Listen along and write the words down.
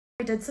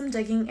I did some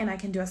digging and I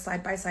can do a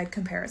side-by-side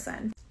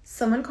comparison.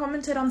 Someone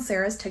commented on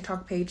Sarah's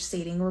TikTok page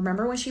stating,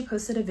 remember when she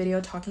posted a video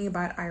talking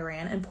about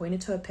Iran and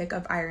pointed to a pic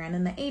of Iran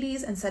in the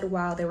 80s and said,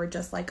 wow, they were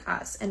just like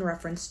us, in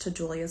reference to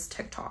Julia's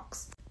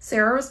TikToks.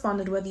 Sarah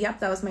responded with, yep,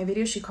 that was my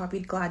video she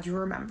copied, glad you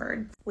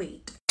remembered.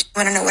 Wait.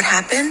 Want to know what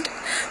happened?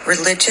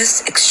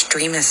 Religious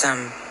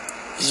extremism.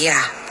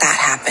 Yeah, that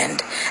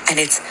happened. And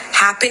it's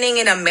happening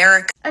in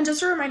America. And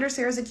just a reminder,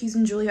 Sarah's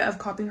accusing Julia of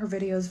copying her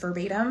videos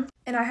verbatim.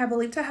 And I have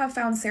believed to have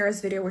found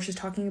Sarah's video where she's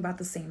talking about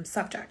the same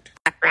subject.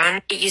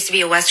 It used to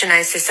be a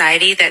westernized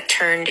society that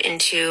turned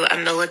into a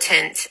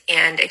militant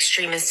and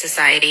extremist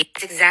society.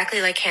 It's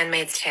exactly like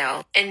Handmaid's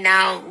Tale. And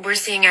now we're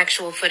seeing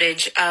actual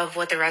footage of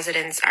what the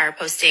residents are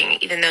posting.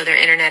 Even though their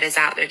internet is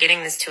out, they're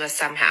getting this to us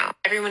somehow.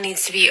 Everyone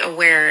needs to be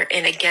aware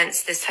and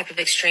against this type of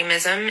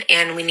extremism,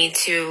 and we need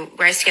to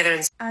rise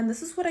together. And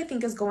this is what I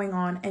think is going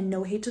on, and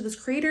no hate to this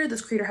creator.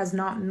 This creator has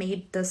not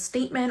made this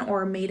statement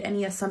or made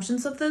any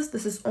assumptions of this.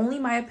 This is only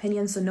my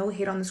opinion, so no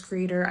hate on this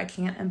creator. I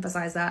can't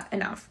emphasize that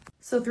enough.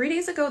 So 3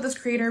 days ago, this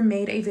creator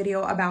made a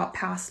video about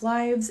past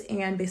lives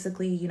and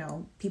basically, you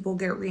know, people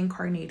get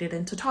reincarnated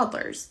into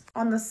toddlers.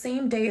 On the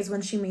same day as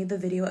when she made the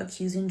video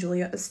accusing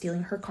Julia of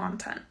stealing her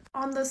content.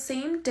 On the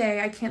same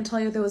day, I can't tell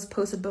you if it was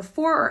posted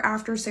before or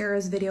after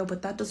Sarah's video,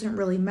 but that doesn't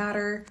really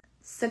matter.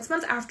 6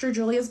 months after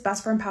Julia's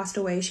best friend passed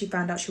away, she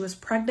found out she was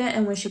pregnant,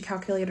 and when she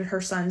calculated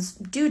her son's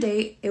due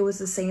date, it was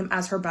the same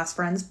as her best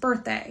friend's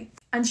birthday.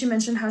 And she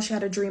mentioned how she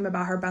had a dream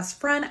about her best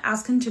friend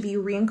asking to be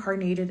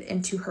reincarnated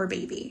into her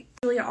baby.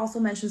 Julia also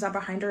mentions that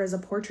behind her is a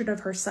portrait of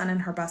her son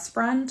and her best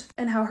friend,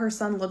 and how her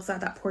son looks at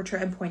that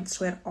portrait and points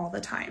to it all the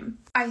time.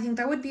 I think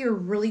that would be a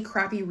really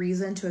crappy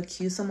reason to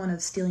accuse someone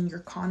of stealing your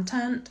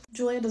content.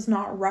 Julia does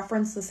not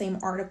reference the same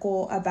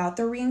article about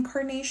the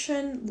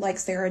reincarnation like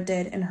Sarah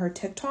did in her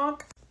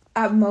TikTok.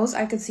 At most,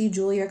 I could see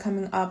Julia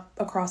coming up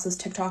across this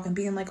TikTok and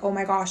being like, oh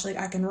my gosh, like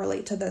I can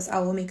relate to this, I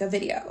will make a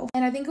video.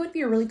 And I think it would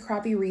be a really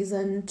crappy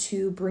reason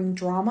to bring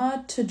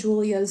drama to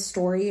Julia's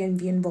story and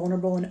being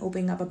vulnerable and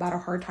opening up about a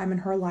hard time in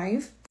her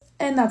life.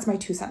 And that's my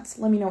 2 cents.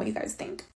 Let me know what you guys think.